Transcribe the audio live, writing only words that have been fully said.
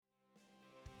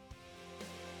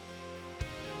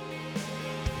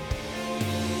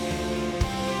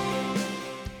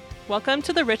Welcome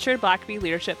to the Richard Blackaby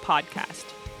Leadership Podcast,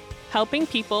 helping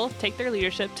people take their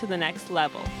leadership to the next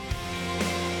level.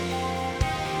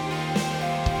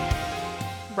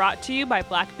 Brought to you by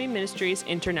Blackaby Ministries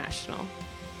International.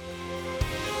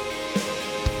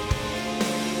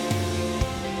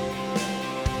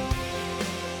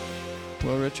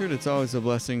 Well, Richard, it's always a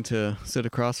blessing to sit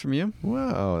across from you.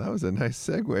 Wow, that was a nice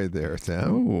segue there, Sam.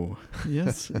 Oh,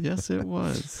 yes, yes, it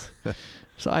was.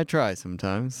 So I try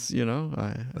sometimes, you know.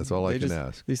 That's all I can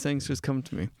ask. These things just come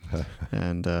to me,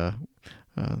 and I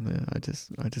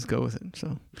just go with it.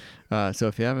 So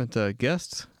if you haven't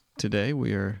guessed, today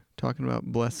we are talking about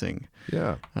blessing.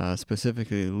 Yeah.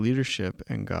 Specifically leadership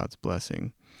and God's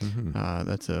blessing. Mm-hmm.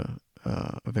 That's a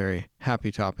very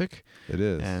happy topic. It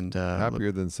is. And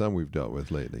happier than some we've dealt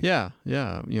with lately. Yeah.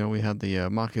 You know, we had the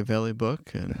Machiavelli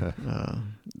book and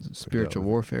spiritual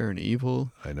warfare and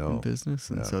evil in business.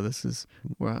 And so this is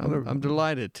where I'm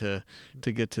delighted to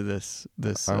get to this.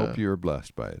 I hope you're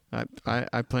blessed by it.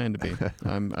 I plan to be.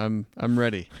 I'm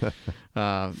ready.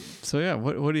 So yeah,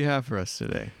 what do you have for us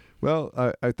today? Well,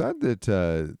 I thought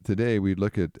that today we'd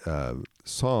look at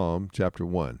Psalm chapter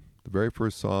 1, the very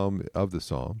first Psalm of the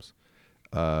Psalms.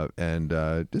 And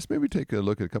just maybe take a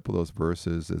look at a couple of those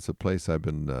verses. It's a place I've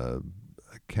been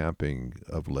camping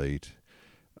of late.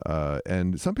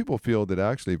 And some people feel that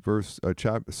actually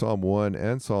Psalm 1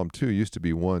 and Psalm 2 used to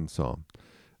be one psalm.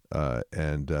 But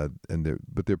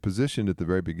they're positioned at the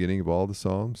very beginning of all the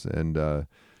Psalms. And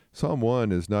Psalm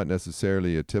 1 is not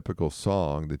necessarily a typical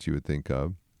song that you would think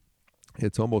of.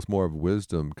 It's almost more of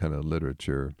wisdom kind of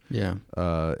literature. Yeah.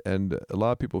 And a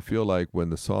lot of people feel like when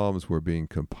the Psalms were being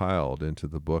compiled into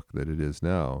the book that it is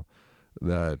now,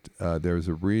 that there's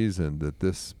a reason that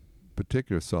this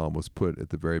particular psalm was put at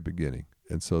the very beginning.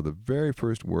 And so the very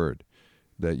first word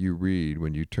that you read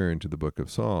when you turn to the book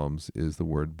of Psalms is the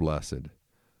word blessed,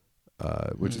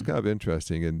 which is kind of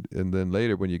interesting. And then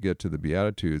later when you get to the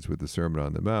Beatitudes with the Sermon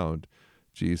on the Mount,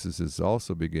 Jesus is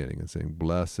also beginning and saying,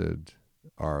 blessed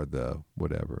are the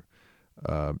whatever.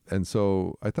 And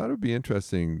so I thought it would be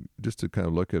interesting just to kind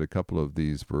of look at a couple of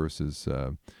these verses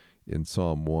in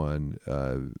Psalm 1.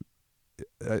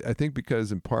 I think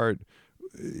because in part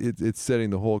it's setting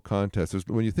the whole context.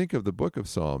 When you think of the book of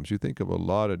Psalms, you think of a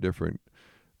lot of different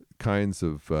kinds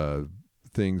of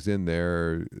things in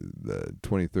there, the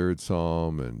 23rd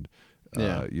Psalm and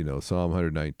Psalm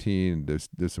 119. There's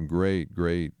some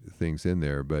great things in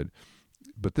there, but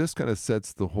this kind of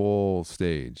sets the whole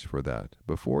stage for that.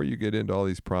 Before you get into all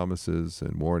these promises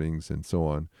and warnings and so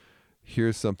on,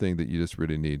 here's something that you just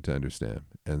really need to understand.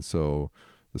 And so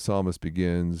the psalmist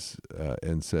begins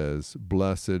and says,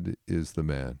 blessed is the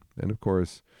man. And of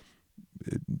course,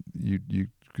 you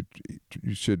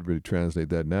should really translate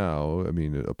that now. I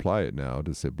mean, apply it now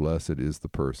to say, blessed is the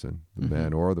person, the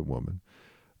man or the woman.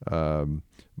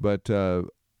 But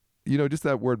just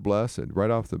that word blessed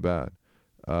right off the bat.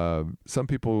 Some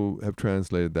people have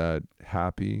translated that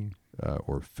happy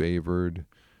or favored.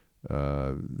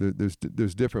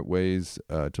 There's different ways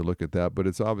to look at that, but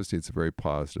it's a very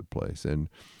positive place. And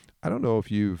I don't know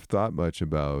if you've thought much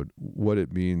about what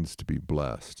it means to be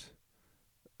blessed.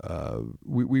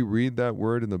 We read that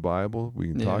word in the Bible. We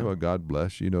can talk about God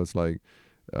bless you. It's like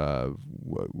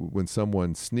when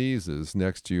someone sneezes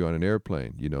next to you on an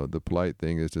airplane. The polite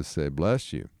thing is to say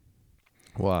bless you.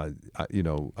 Well, I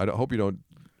hope you don't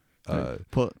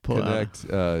connect,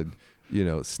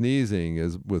 sneezing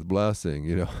is with blessing.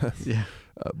 Yeah.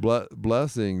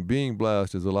 Blessing, being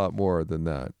blessed is a lot more than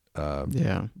that.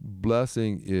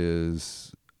 Blessing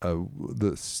is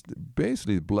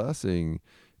basically blessing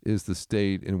is the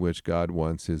state in which God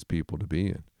wants His people to be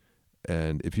in.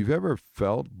 And if you've ever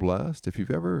felt blessed, if you've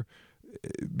ever,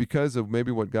 because of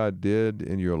maybe what God did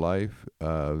in your life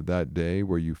that day,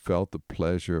 where you felt the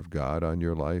pleasure of God on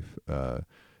your life,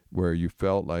 where you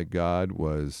felt like God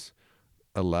was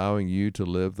allowing you to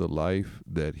live the life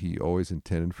that He always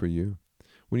intended for you.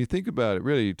 When you think about it,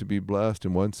 really, to be blessed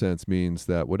in one sense means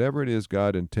that whatever it is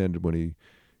God intended when He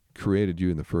created you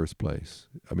in the first place.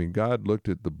 I mean, God looked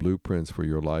at the blueprints for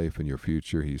your life and your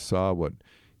future. He saw what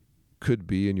could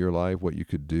be in your life, what you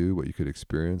could do, what you could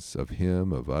experience of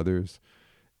Him, of others.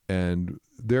 And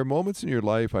there are moments in your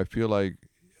life, I feel like,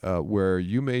 where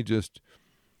you may just,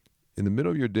 in the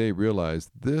middle of your day, realize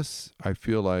this, I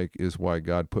feel like, is why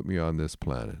God put me on this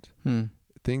planet.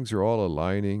 Things are all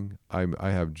aligning. I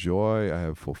have joy. I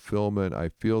have fulfillment. I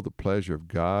feel the pleasure of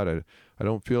God. I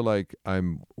don't feel like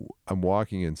I'm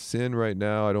walking in sin right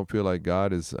now. I don't feel like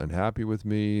God is unhappy with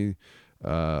me.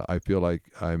 I feel like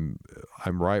I'm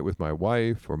right with my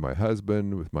wife or my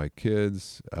husband, with my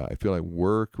kids. I feel like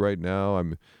work right now.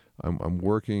 I'm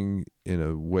working in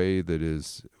a way that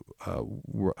is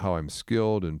how I'm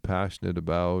skilled and passionate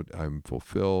about, I'm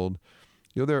fulfilled.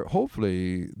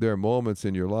 Hopefully there are moments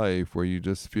in your life where you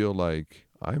just feel like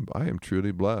I am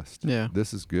truly blessed. Yeah.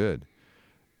 This is good.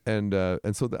 And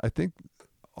so I think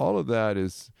all of that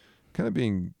is kind of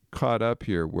being caught up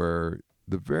here, where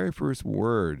the very first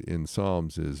word in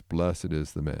Psalms is blessed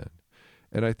is the man.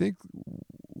 And I think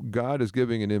God is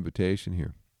giving an invitation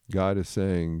here. God is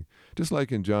saying, just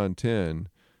like in John 10,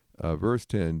 verse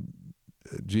 10,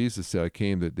 Jesus said, I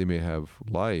came that they may have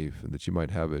life and that you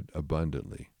might have it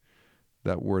abundantly.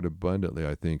 That word abundantly,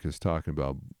 I think, is talking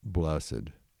about blessed.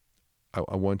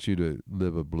 I want you to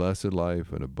live a blessed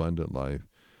life, an abundant life.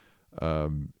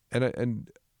 And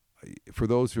for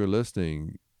those who are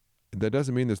listening, that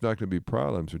doesn't mean there's not going to be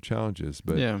problems or challenges,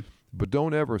 but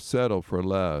don't ever settle for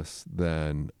less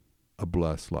than a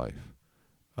blessed life.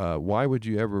 Why would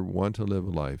you ever want to live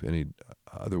a life any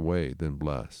other way than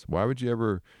blessed? Why would you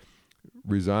ever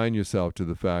resign yourself to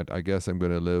the fact, I guess I'm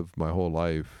going to live my whole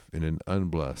life in an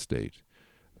unblessed state?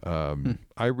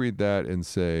 I read that and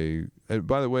say, and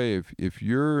by the way, if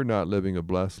you're not living a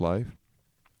blessed life,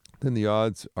 then the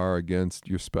odds are against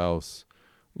your spouse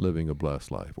living a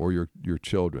blessed life, or your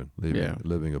children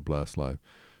living a blessed life.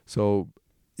 So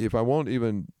if I won't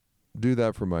even do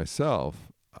that for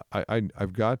myself,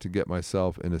 I've got to get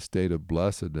myself in a state of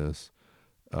blessedness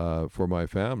for my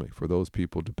family, for those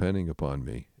people depending upon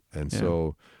me. And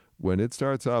so when it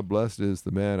starts out, blessed is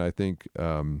the man, I think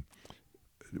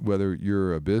whether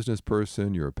you're a business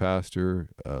person, you're a pastor,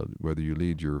 whether you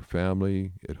lead your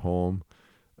family at home,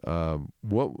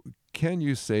 what can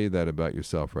you say that about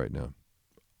yourself right now?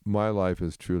 My life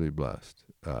is truly blessed.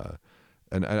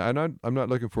 And I'm not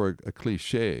looking for a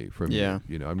cliche from you.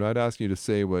 I'm not asking you to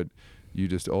say what you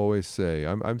just always say.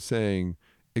 I'm saying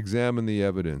examine the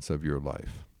evidence of your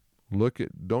life.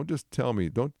 Don't just tell me,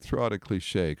 don't throw out a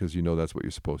cliche because that's what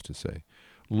you're supposed to say.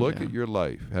 Look at your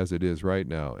life as it is right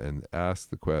now and ask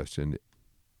the question,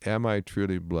 am I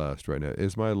truly blessed right now?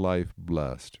 Is my life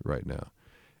blessed right now?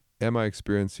 Am I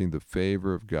experiencing the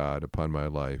favor of God upon my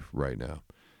life right now?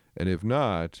 And if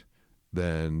not,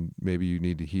 then maybe you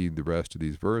need to heed the rest of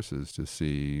these verses to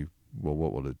see, well,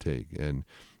 what will it take? And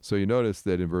so you notice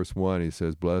that in verse 1, he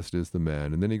says, blessed is the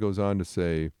man. And then he goes on to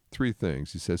say three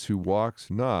things. He says, who walks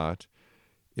not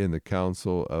in the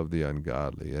counsel of the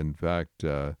ungodly. In fact,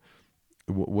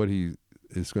 what he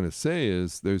is going to say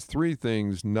is there's three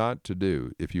things not to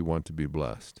do if you want to be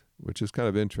blessed, which is kind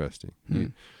of interesting.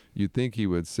 You'd think he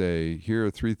would say, here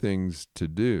are three things to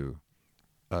do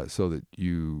so that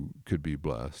you could be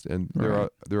blessed. And there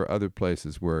are other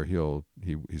places where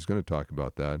he's going to talk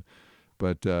about that.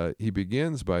 But he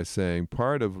begins by saying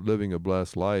part of living a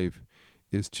blessed life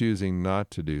is choosing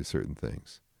not to do certain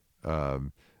things.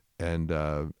 The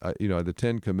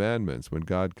 10 Commandments, when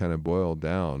God kind of boiled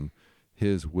down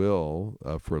his will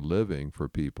for living for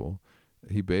people,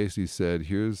 he basically said,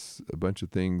 here's a bunch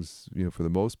of things, for the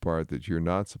most part, that you're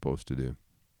not supposed to do.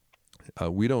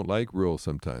 We don't like rules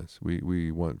sometimes.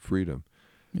 We want freedom.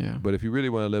 Yeah. But if you really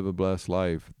want to live a blessed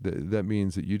life, that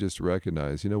means that you just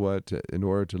recognize, in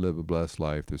order to live a blessed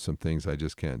life, there's some things I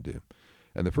just can't do.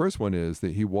 And the first one is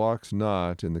that he walks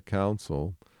not in the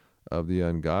counsel of the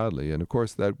ungodly. And of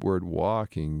course, that word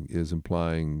walking is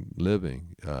implying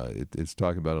living. It's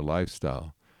talking about a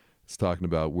lifestyle. It's talking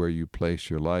about where you place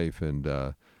your life. And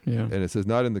it says,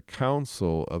 not in the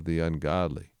counsel of the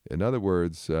ungodly. In other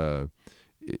words,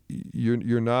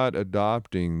 you're not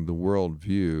adopting the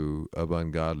worldview of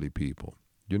ungodly people.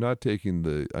 You're not taking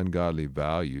the ungodly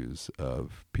values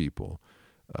of people.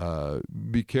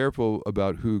 Be careful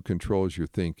about who controls your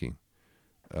thinking.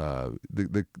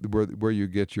 Where you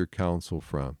get your counsel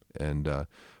from. And of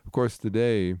course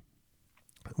today,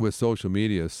 with social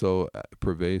media so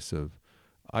pervasive,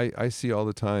 I see all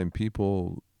the time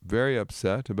people very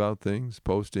upset about things,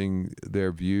 posting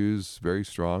their views very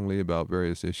strongly about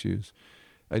various issues.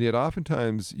 And yet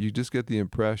oftentimes you just get the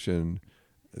impression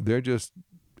they're just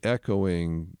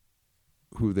echoing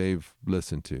who they've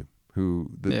listened to,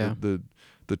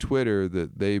 the Twitter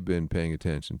that they've been paying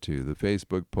attention to, the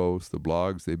Facebook posts, the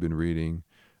blogs they've been reading,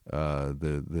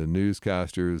 the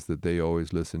newscasters that they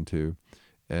always listen to.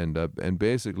 And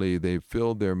basically they've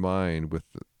filled their mind with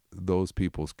those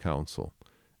people's counsel.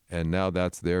 And now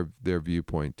that's their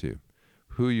viewpoint too.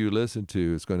 Who you listen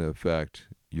to is going to affect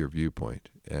your viewpoint.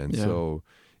 And so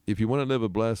if you want to live a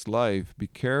blessed life, be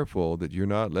careful that you're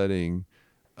not letting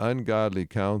ungodly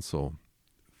counsel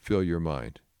fill your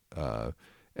mind.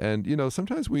 And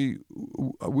sometimes we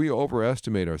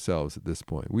overestimate ourselves at this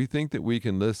point. We think that we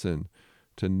can listen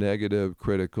to negative,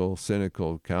 critical,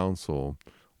 cynical counsel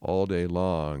all day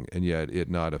long, and yet it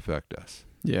not affect us.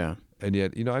 Yeah. And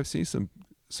yet, I've seen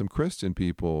some Christian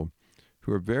people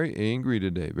who are very angry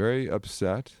today, very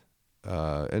upset.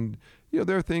 And,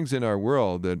 there are things in our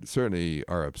world that certainly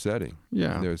are upsetting.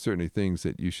 Yeah. And there are certainly things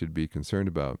that you should be concerned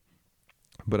about.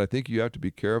 But I think you have to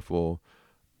be careful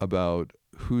about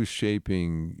who's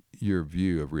shaping your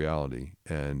view of reality.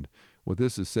 And what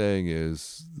this is saying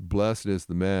is, blessed is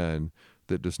the man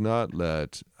that does not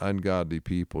let ungodly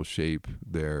people shape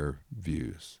their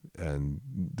views and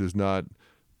does not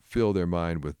fill their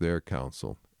mind with their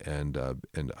counsel. And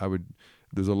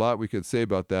there's a lot we could say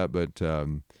about that,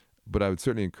 but I would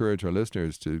certainly encourage our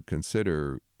listeners to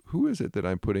consider, who is it that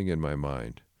I'm putting in my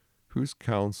mind? Whose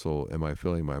counsel am I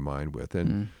filling my mind with?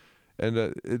 And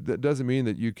that doesn't mean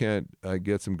that you can't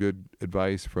get some good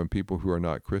advice from people who are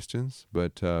not Christians,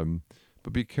 but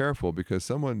be careful, because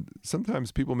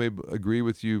sometimes people may agree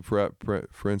with you,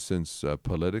 for instance,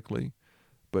 politically,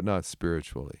 but not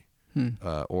spiritually.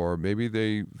 Or maybe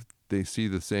they see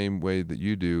the same way that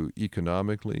you do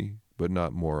economically, but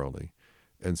not morally.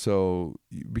 And so,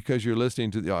 because you're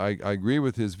listening to, I agree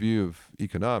with his view of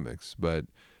economics, but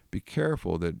be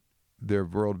careful that their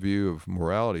worldview of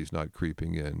morality is not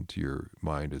creeping into your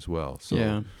mind as well.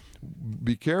 So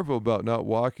be careful about not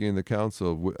walking in the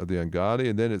counsel of the ungodly.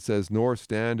 And then it says, nor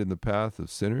stand in the path of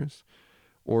sinners,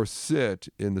 or sit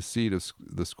in the seat of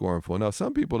the scornful. Now,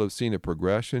 some people have seen a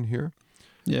progression here.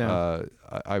 Yeah.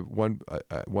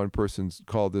 One person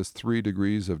called this 3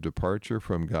 degrees of departure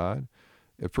from God.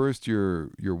 At first you're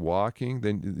walking,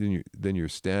 then you're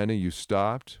standing. You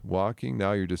stopped walking,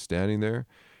 now you're just standing there,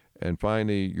 and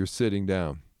finally you're sitting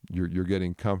down. You're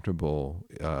getting comfortable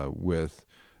with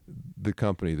the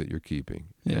company that you're keeping.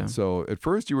 Yeah. And so at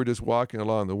first you were just walking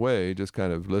along the way, just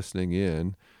kind of listening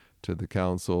in to the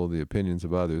counsel, the opinions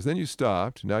of others. Then you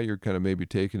stopped. Now you're kind of maybe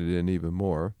taking it in even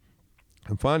more.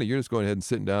 And finally, you're just going ahead and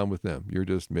sitting down with them. You're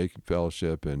just making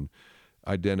fellowship and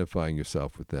identifying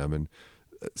yourself with them. And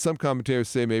some commentators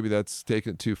say maybe that's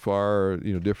taken it too far,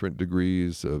 different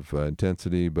degrees of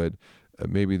intensity, but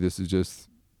maybe this is just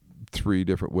 3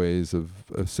 different ways of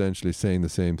essentially saying the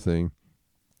same thing.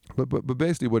 But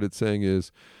basically what it's saying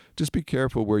is, just be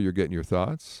careful where you're getting your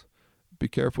thoughts. Be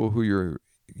careful who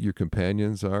your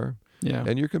companions are. Yeah.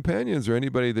 And your companions are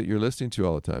anybody that you're listening to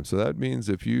all the time. So that means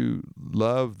if you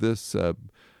love this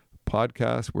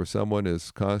podcast where someone is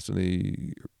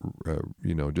constantly,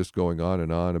 just going on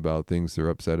and on about things they're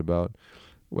upset about,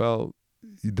 well,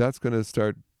 that's going to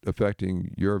start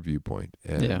affecting your viewpoint.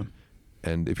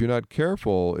 And if you're not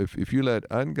careful, if you let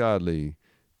ungodly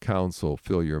counsel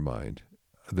fill your mind,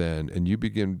 and you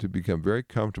begin to become very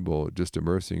comfortable just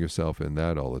immersing yourself in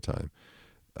that all the time,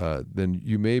 then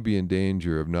you may be in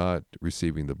danger of not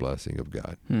receiving the blessing of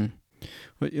God.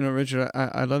 Well, Richard,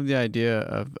 I love the idea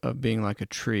of being like a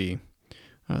tree.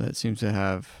 That seems to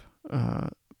have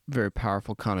very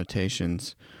powerful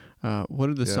connotations. What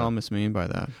did the psalmist mean by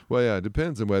that? Well, it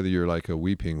depends on whether you're like a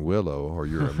weeping willow or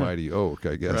you're a mighty oak,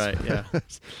 I guess. Right,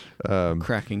 yeah.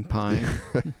 Cracking pine.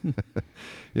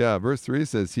 Yeah, verse 3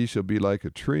 says, he shall be like a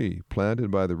tree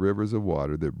planted by the rivers of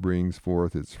water that brings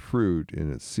forth its fruit in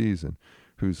its season,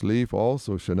 whose leaf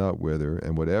also shall not wither,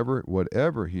 and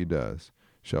whatever he does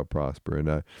shall prosper. And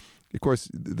of course,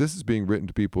 this is being written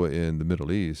to people in the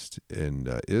Middle East, in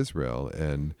Israel,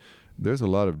 and there's a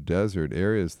lot of desert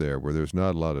areas there where there's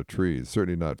not a lot of trees,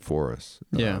 certainly not forests.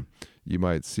 Yeah. You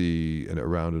might see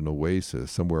around an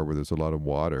oasis, somewhere where there's a lot of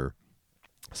water,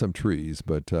 some trees,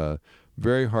 but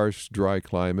very harsh, dry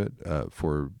climate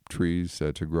for trees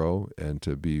to grow and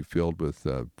to be filled with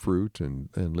fruit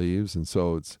and leaves. And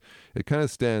so it kind of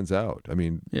stands out. I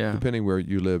mean, depending where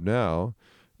you live now,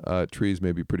 trees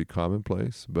may be pretty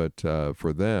commonplace, but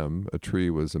for them, a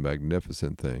tree was a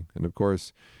magnificent thing. And of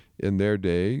course, in their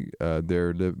day,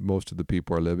 most of the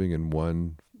people are living in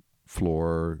one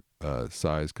floor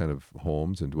size kind of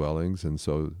homes and dwellings. And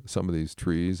so some of these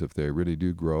trees, if they really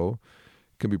do grow,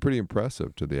 can be pretty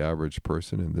impressive to the average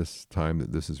person in this time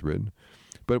that this is written.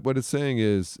 But what it's saying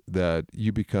is that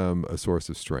you become a source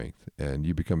of strength, and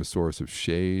you become a source of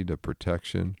shade, of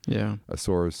protection, a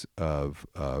source of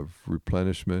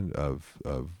replenishment, of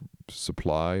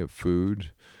supply, of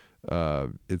food.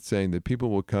 It's saying that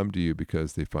people will come to you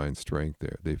because they find strength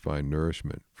there. They find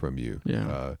nourishment from you.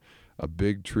 A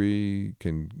big tree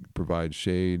can provide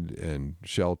shade and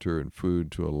shelter and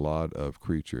food to a lot of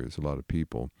creatures, a lot of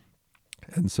people.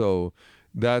 And so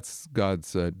that's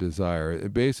God's desire,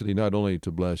 basically not only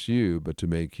to bless you, but to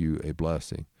make you a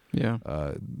blessing. Yeah.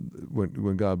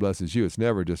 When God blesses you, it's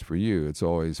never just for you. It's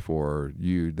always for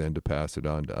you then to pass it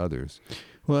on to others.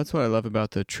 Well, that's what I love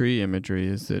about the tree imagery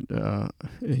is that,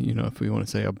 if we want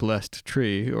to say a blessed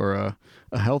tree or a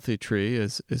healthy tree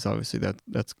is obviously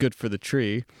that's good for the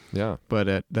tree. Yeah.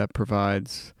 But that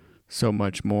provides so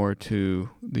much more to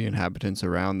the inhabitants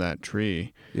around that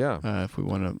tree. Yeah. If we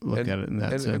want to look at it in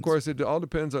that sense. And of course, it all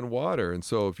depends on water. And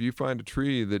so if you find a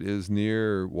tree that is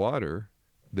near water,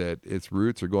 that its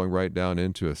roots are going right down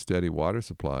into a steady water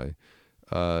supply,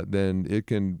 then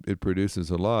it produces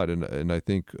a lot. And I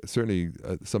think certainly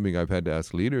something I've had to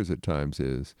ask leaders at times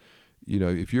is,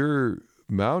 if you're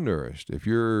malnourished, if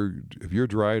you're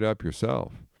dried up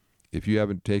yourself, if you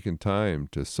haven't taken time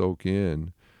to soak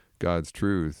in God's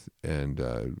truth and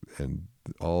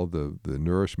all the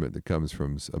nourishment that comes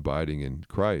from abiding in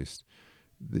Christ,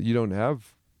 you're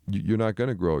not going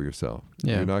to grow yourself.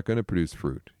 Yeah. You're not going to produce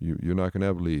fruit. You're not going to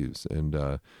have leaves.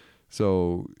 And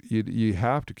so you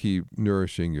have to keep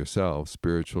nourishing yourself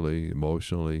spiritually,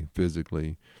 emotionally,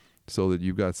 physically, so that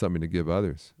you've got something to give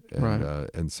others. And, right.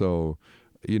 And so,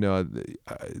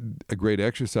 a great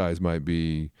exercise might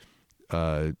be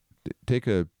take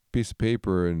a piece of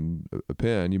paper and a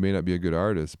pen. You may not be a good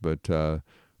artist, but why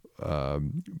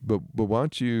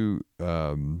don't you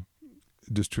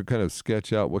just to kind of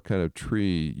sketch out what kind of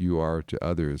tree you are to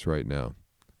others right now,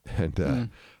 and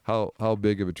how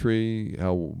big of a tree,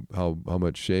 how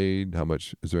much shade, how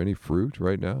much is there any fruit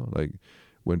right now? Like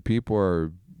when people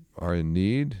are in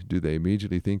need, do they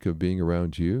immediately think of being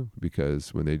around you?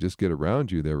 Because when they just get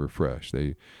around you, they're refreshed.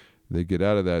 They get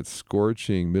out of that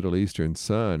scorching Middle Eastern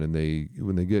sun, and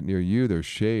when they get near you, there's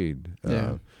shade,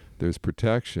 there's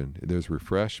protection, there's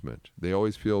refreshment. They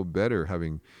always feel better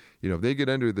having, if they get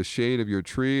under the shade of your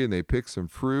tree and they pick some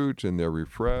fruit and they're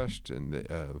refreshed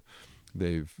and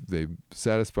they've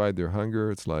satisfied their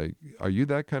hunger. It's like, are you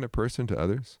that kind of person to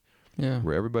others? Yeah.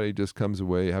 Where everybody just comes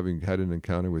away having had an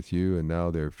encounter with you, and now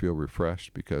they feel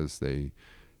refreshed because they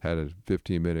had a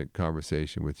 15-minute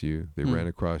conversation with you. They ran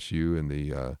across you in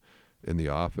the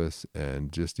office,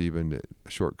 and just even a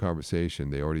short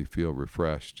conversation, they already feel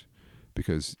refreshed,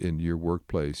 because in your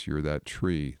workplace, you're that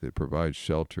tree that provides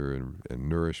shelter and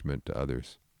nourishment to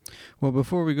others. Well,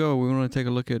 before we go, we want to take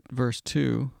a look at verse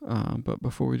 2. But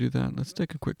before we do that, let's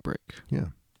take a quick break. Yeah.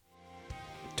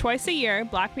 Twice a year,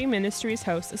 Black Bee Ministries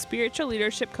hosts a spiritual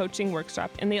leadership coaching workshop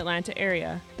in the Atlanta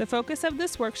area. The focus of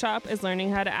this workshop is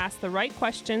learning how to ask the right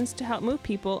questions to help move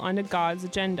people onto God's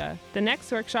agenda. The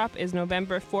next workshop is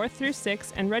November 4th through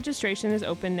 6th, and registration is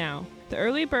open now. The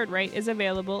early bird rate is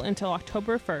available until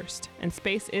October 1st, and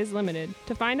space is limited.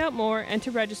 To find out more and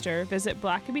to register, visit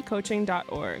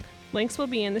blackbeecoaching.org. Links will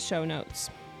be in the show notes.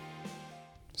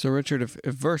 So, Richard, if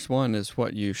verse 1 is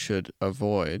what you should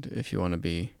avoid if you want to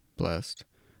be blessed,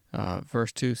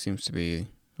 verse 2 seems to be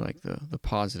like the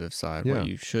positive side, what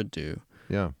you should do.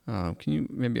 Yeah. Can you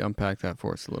maybe unpack that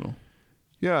for us a little?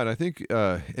 Yeah, and I think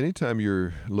anytime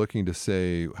you're looking to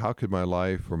say, how could my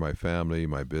life or my family,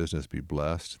 my business be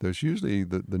blessed, there's usually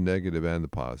the negative and the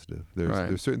positive.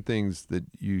 There's certain things that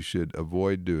you should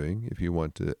avoid doing if you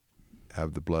want to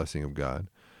have the blessing of God.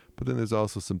 But then there's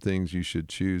also some things you should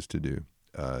choose to do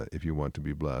if you want to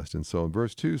be blessed. And so in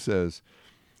verse 2 says,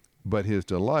 but his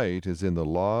delight is in the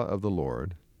law of the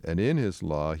Lord, and in his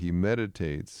law he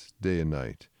meditates day and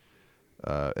night.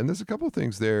 And there's a couple of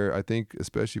things there, I think,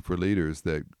 especially for leaders,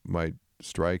 that might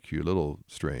strike you a little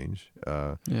strange.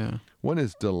 One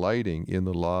is delighting in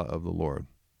the law of the Lord.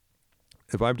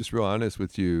 If I'm just real honest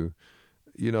with you,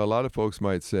 a lot of folks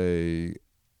might say,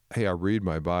 hey, I read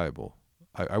my Bible.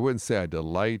 I wouldn't say I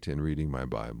delight in reading my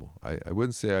Bible. I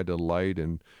wouldn't say I delight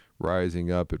in rising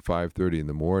up at 5:30 in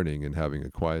the morning and having a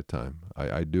quiet time.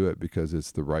 I do it because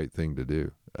it's the right thing to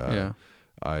do.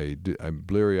 I'm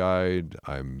bleary-eyed.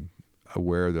 I'm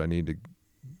aware that I need to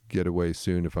get away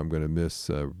soon if I'm going to miss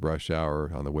rush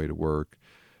hour on the way to work.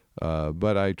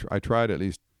 But I try to at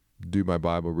least do my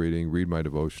Bible reading, read my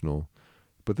devotional.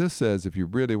 But this says if you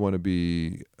really want to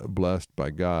be blessed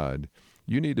by God,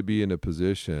 you need to be in a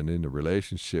position, in a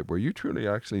relationship where you truly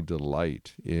actually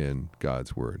delight in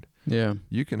God's Word. Yeah.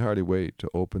 You can hardly wait to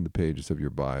open the pages of your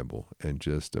Bible and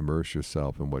just immerse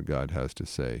yourself in what God has to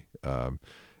say.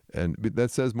 And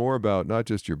that says more about not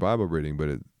just your Bible reading,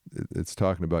 but it's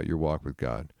talking about your walk with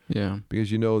God. Yeah.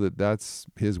 Because you know that that's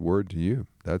His Word to you.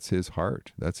 That's His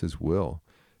heart. That's His will.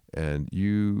 And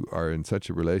you are in such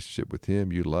a relationship with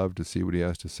Him, you love to see what He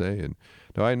has to say. And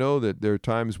now I know that there are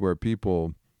times where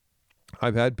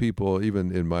I've had people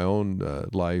even in my own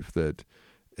life that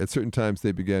at certain times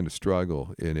they began to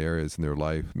struggle in areas in their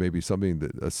life, maybe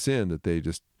a sin that they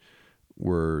just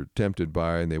were tempted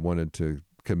by and they wanted to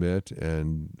commit,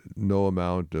 and no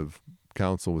amount of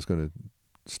counsel was going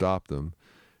to stop them.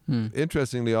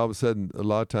 Interestingly, all of a sudden, a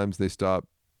lot of times they stop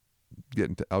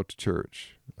getting out to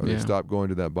church, or they stop going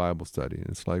to that Bible study. And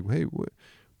it's like, hey,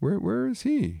 where is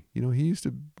he? You know, he used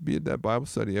to be at that Bible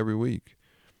study every week.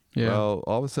 Yeah. Well,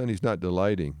 all of a sudden he's not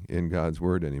delighting in God's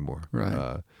word anymore.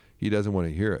 Right. He doesn't want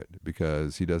to hear it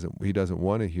because he doesn't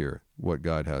want to hear what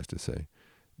God has to say,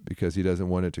 because he doesn't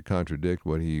want it to contradict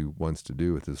what he wants to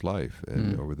do with his life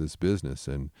and or with his business.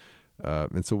 And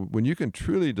so when you can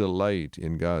truly delight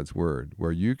in God's word,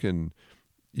 where you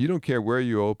don't care where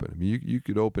you open. I mean, you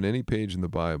could open any page in the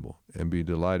Bible and be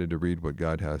delighted to read what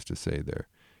God has to say there.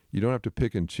 You don't have to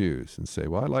pick and choose and say,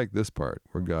 well, I like this part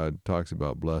where God talks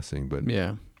about blessing, but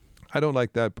I don't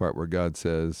like that part where God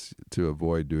says to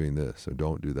avoid doing this or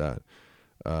don't do that.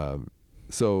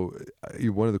 So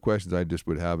one of the questions I just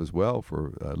would have as well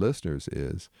for listeners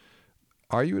is,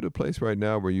 are you at a place right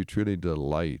now where you truly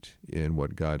delight in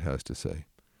what God has to say?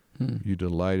 You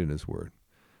delight in his word.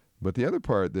 But the other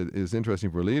part that is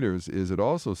interesting for leaders is it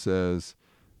also says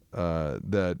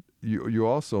that you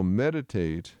also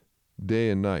meditate day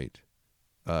and night.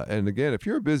 And again, if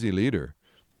you're a busy leader,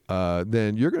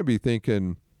 then you're going to be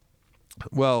thinking,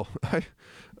 well,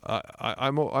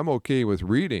 I'm okay with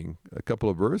reading a couple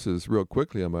of verses real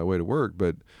quickly on my way to work,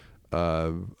 but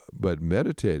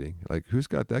meditating, like, who's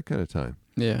got that kind of time?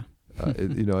 Yeah.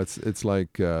 It's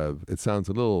like it sounds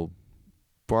a little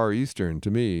Far Eastern to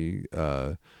me.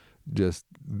 Just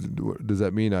does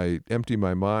that mean I empty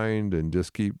my mind and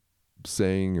just keep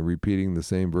saying and repeating the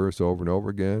same verse over and over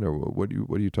again, or what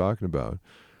are you talking about?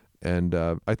 And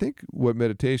I think what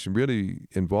meditation really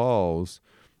involves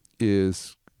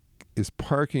is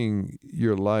parking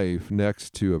your life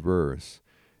next to a verse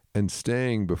and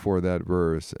staying before that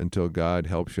verse until God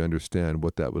helps you understand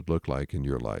what that would look like in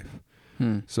your life.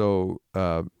 So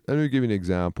let me give you an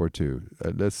example or two.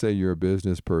 Let's say you're a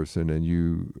business person and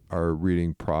you are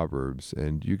reading Proverbs,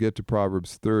 and you get to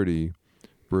Proverbs 30,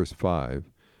 verse 5.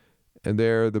 And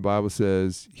there the Bible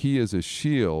says, he is a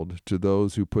shield to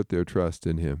those who put their trust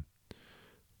in him.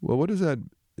 Well, what does that...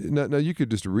 Now you could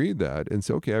just read that and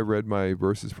say, okay, I read my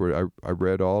verses for it. I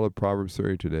read all of Proverbs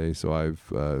 30 today, so I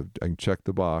can check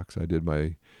the box. I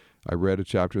read a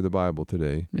chapter of the Bible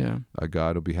today. Yeah.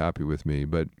 God will be happy with me.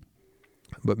 But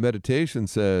meditation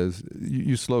says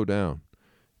you slow down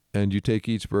and you take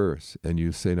each verse and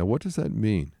you say, now what does that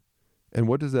mean? And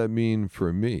what does that mean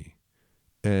for me?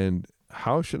 And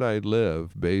how should I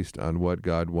live based on what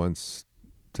God wants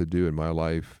to do in my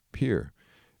life here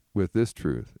with this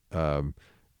truth? And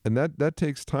that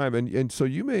takes time. And so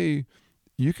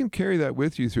you can carry that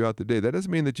with you throughout the day. That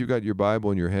doesn't mean that you've got your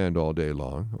Bible in your hand all day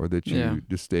long, or that you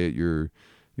just stay at your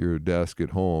desk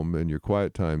at home in your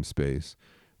quiet time space.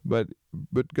 But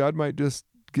God might just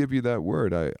give you that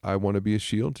word. I want to be a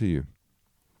shield to you.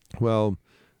 Well,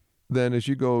 then as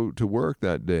you go to work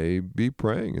that day, be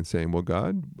praying and saying, well,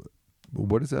 God,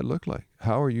 what does that look like?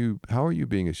 How are you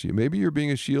being a shield? Maybe you're being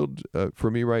a shield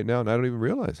for me right now, and I don't even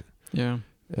realize it. Yeah.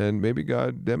 And maybe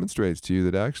God demonstrates to you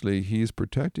that actually he's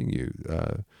protecting you.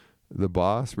 The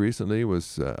boss recently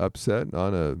was upset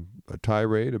on a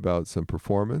tirade about some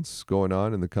performance going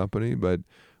on in the company, but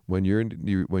when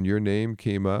your name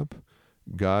came up,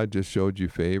 God just showed you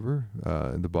favor,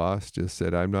 and the boss just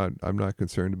said, "I'm not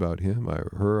concerned about him.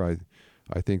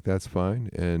 I think that's fine."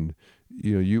 And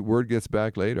word gets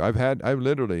back later. I've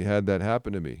literally had that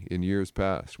happen to me in years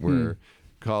past, where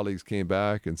colleagues came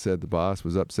back and said the boss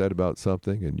was upset about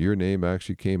something, and your name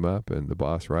actually came up, and the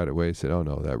boss right away said, "Oh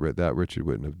no, that Richard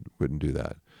wouldn't do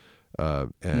that."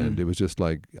 And it was just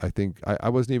like, I think I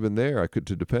wasn't even there.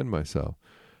 To defend myself.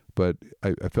 But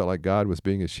I felt like God was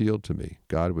being a shield to me.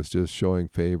 God was just showing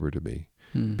favor to me.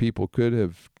 People could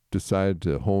have decided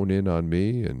to hone in on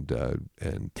me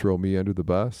and throw me under the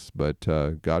bus, but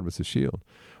God was a shield.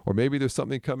 Or maybe there's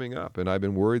something coming up, and I've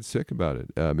been worried sick about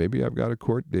it. Maybe I've got a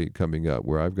court date coming up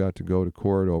where I've got to go to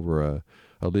court over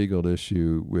a legal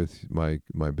issue with my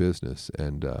business,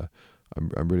 and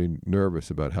I'm really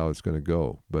nervous about how it's going to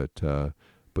go. But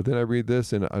then I read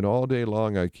this, and all day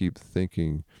long I keep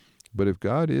thinking, but if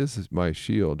God is my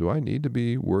shield, do I need to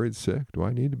be worried sick? Do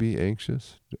I need to be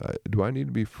anxious? Do I need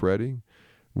to be fretting?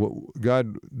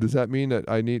 God, does that mean that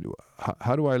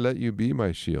how do I let you be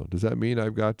my shield? Does that mean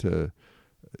I've got to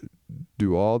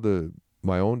do all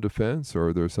my own defense, or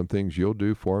are there some things you'll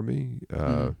do for me?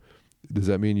 Does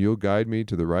that mean you'll guide me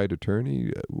to the right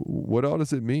attorney? What all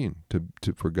does it mean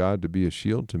for God to be a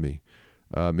shield to me?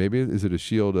 Maybe is it a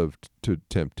shield to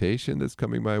temptation that's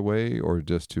coming my way, or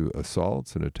just to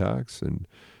assaults and attacks? And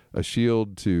a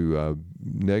shield to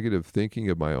negative thinking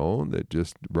of my own that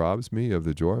just robs me of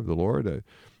the joy of the Lord.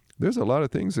 There's a lot of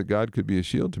things that God could be a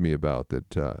shield to me about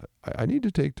that I need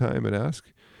to take time and ask,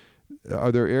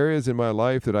 are there areas in my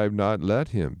life that I've not let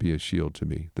him be a shield to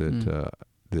me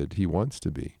that he wants to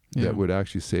be, that would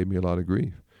actually save me a lot of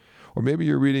grief? Or maybe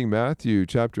you're reading Matthew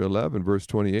chapter 11, verse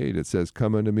 28. It says,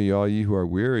 "Come unto me, all ye who are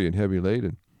weary and heavy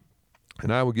laden,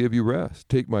 and I will give you rest.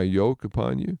 Take my yoke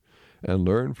upon you and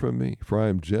learn from me, for I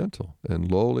am gentle and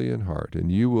lowly in heart,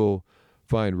 and you will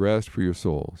find rest for your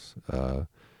souls."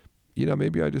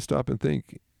 Maybe I just stop and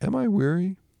think, am I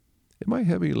weary? Am I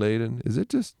heavy laden?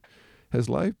 Has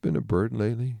life been a burden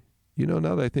lately? Now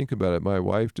that I think about it, my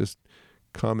wife just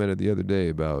commented the other day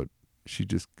about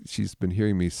she's been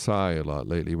hearing me sigh a lot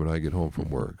lately when I get home from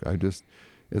work.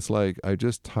 It's like I'm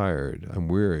just tired. I'm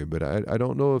weary, but I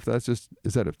don't know if is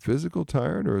that a physical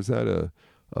tired or is that a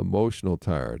emotional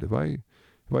tired? If I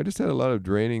just had a lot of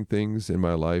draining things in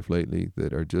my life lately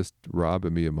that are just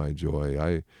robbing me of my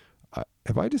joy,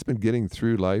 have I just been getting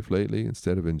through life lately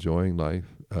instead of enjoying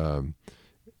life?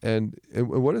 And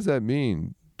what does that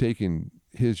mean, taking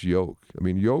his yoke? I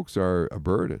mean, yokes are a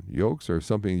burden. Yokes are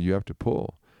something you have to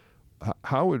pull.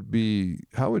 How would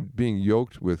being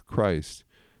yoked with Christ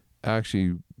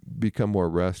actually become more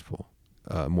restful,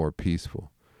 more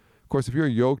peaceful? Of course, if you're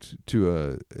yoked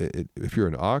if you're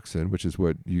an oxen, which is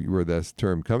where that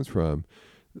term comes from,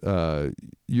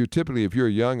 you typically, if you're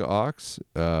a young ox,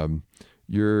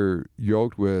 you're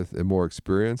yoked with a more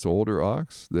experienced, older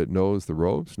ox that knows the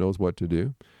ropes, knows what to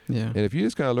do. Yeah. And if you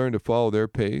just kind of learn to follow their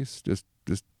pace, just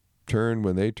turn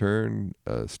when they turn,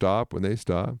 stop when they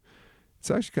stop,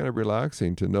 it's actually kind of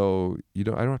relaxing to know I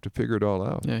don't have to figure it all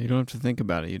out. Yeah, you don't have to think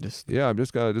about it. You just I'm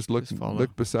just gotta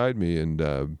look beside me, and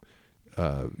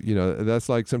that's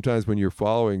like sometimes when you're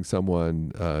following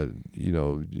someone,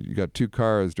 you got two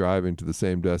cars driving to the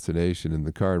same destination, and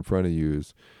the car in front of you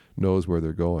knows where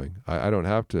they're going. I don't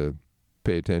have to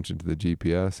pay attention to the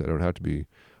GPS. I don't have to be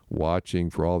watching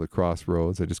for all the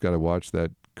crossroads. I just got to watch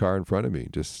that car in front of me.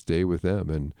 Just stay with them.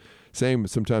 And same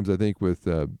sometimes I think with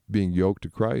being yoked to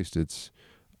Christ.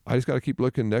 I just got to keep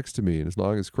looking next to me, and as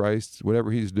long as Christ,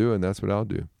 whatever he's doing, that's what I'll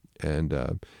do. And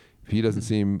if he doesn't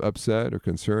seem upset or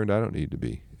concerned, I don't need to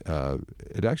be.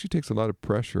 It actually takes a lot of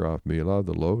pressure off me, a lot of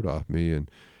the load off me,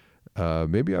 and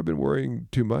maybe I've been worrying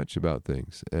too much about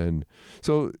things. And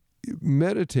so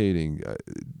meditating,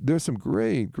 there's some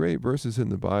great verses in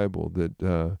the Bible that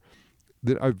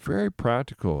are very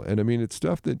practical. And I mean, it's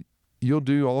stuff that you'll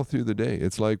do all through the day.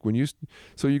 It's like when you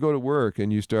go to work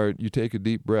and you take a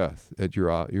deep breath at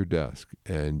your desk,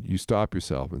 and you stop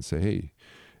yourself and say, hey,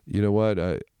 you know what?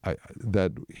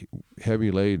 That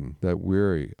heavy laden, that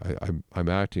weary, I'm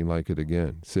acting like it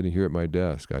again. Sitting here at my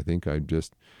desk, I think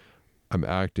I'm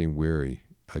acting weary.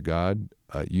 God,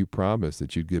 you promised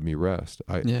that you'd give me rest.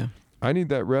 I need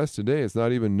that rest today. It's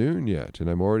not even noon yet, and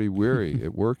I'm already weary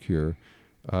at work here.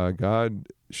 God,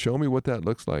 show me what that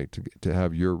looks like to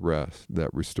have your rest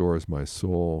that restores my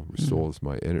soul, restores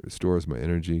my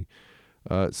energy.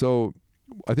 So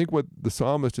I think what the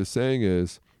psalmist is saying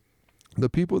is the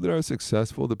people that are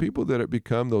successful, the people that have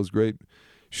become those great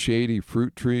shady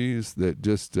fruit trees that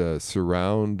just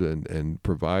surround and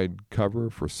provide cover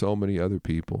for so many other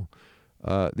people,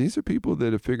 these are people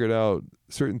that have figured out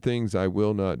certain things I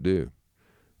will not do.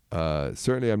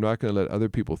 Certainly I'm not going to let other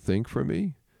people think for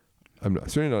me. I'm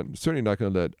certainly not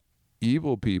going to let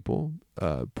evil people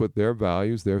put their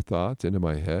values, their thoughts into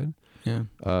my head. Yeah.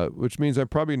 Which means I'm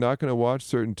probably not going to watch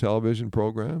certain television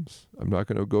programs. I'm not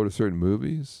going to go to certain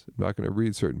movies. I'm not going to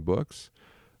read certain books.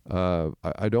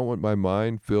 I don't want my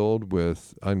mind filled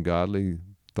with ungodly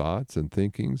thoughts and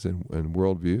thinkings and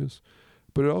worldviews.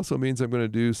 But it also means I'm going to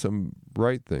do some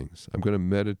right things. I'm going to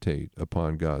meditate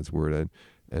upon God's word.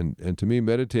 And to me,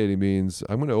 meditating means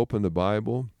I'm going to open the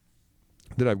Bible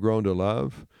that I've grown to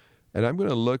love, and I'm going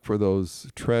to look for those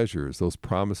treasures, those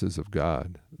promises of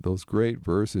God, those great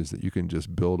verses that you can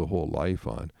just build a whole life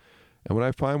on. And when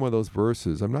I find one of those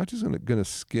verses, I'm not just going to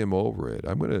skim over it.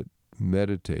 I'm going to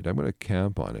meditate. I'm going to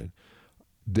camp on it.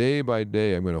 Day by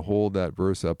day, I'm going to hold that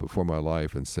verse up before my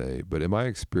life and say, but am I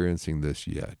experiencing this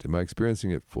yet? Am I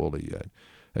experiencing it fully yet?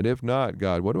 And if not,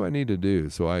 God, what do I need to do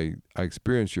so I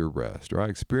experience your rest, or I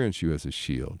experience you as a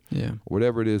shield? Yeah.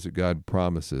 Whatever it is that God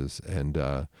promises. And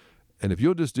if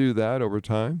you'll just do that over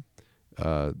time,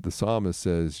 the psalmist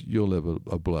says you'll live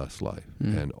a blessed life.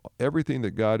 And everything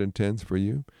that God intends for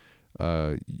you,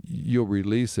 you'll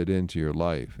release it into your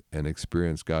life and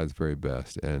experience God's very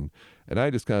best. And I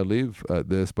just kind of leave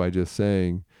this by just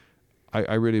saying,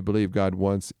 I really believe God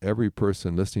wants every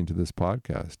person listening to this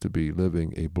podcast to be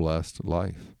living a blessed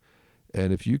life.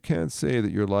 And if you can't say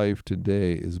that your life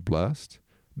today is blessed,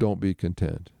 don't be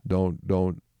content.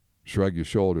 Don't shrug your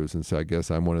shoulders and say, I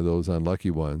guess I'm one of those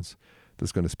unlucky ones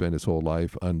that's going to spend his whole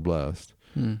life unblessed.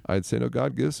 I'd say, no,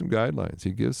 God gives some guidelines.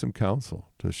 He gives some counsel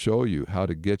to show you how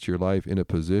to get your life in a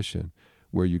position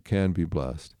where you can be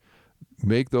blessed.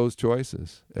 Make those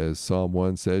choices, as Psalm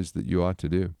 1 says that you ought to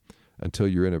do, until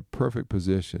you're in a perfect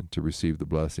position to receive the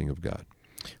blessing of God.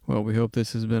 Well, we hope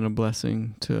this has been a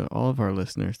blessing to all of our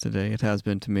listeners today. It has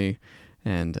been to me.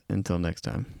 And until next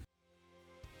time.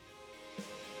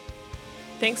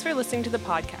 Thanks for listening to the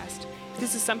podcast. If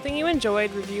this is something you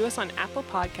enjoyed, review us on Apple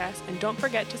Podcasts, and don't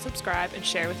forget to subscribe and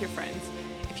share with your friends.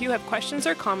 If you have questions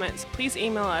or comments, please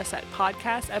email us at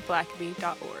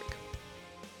podcast@blackaby.org.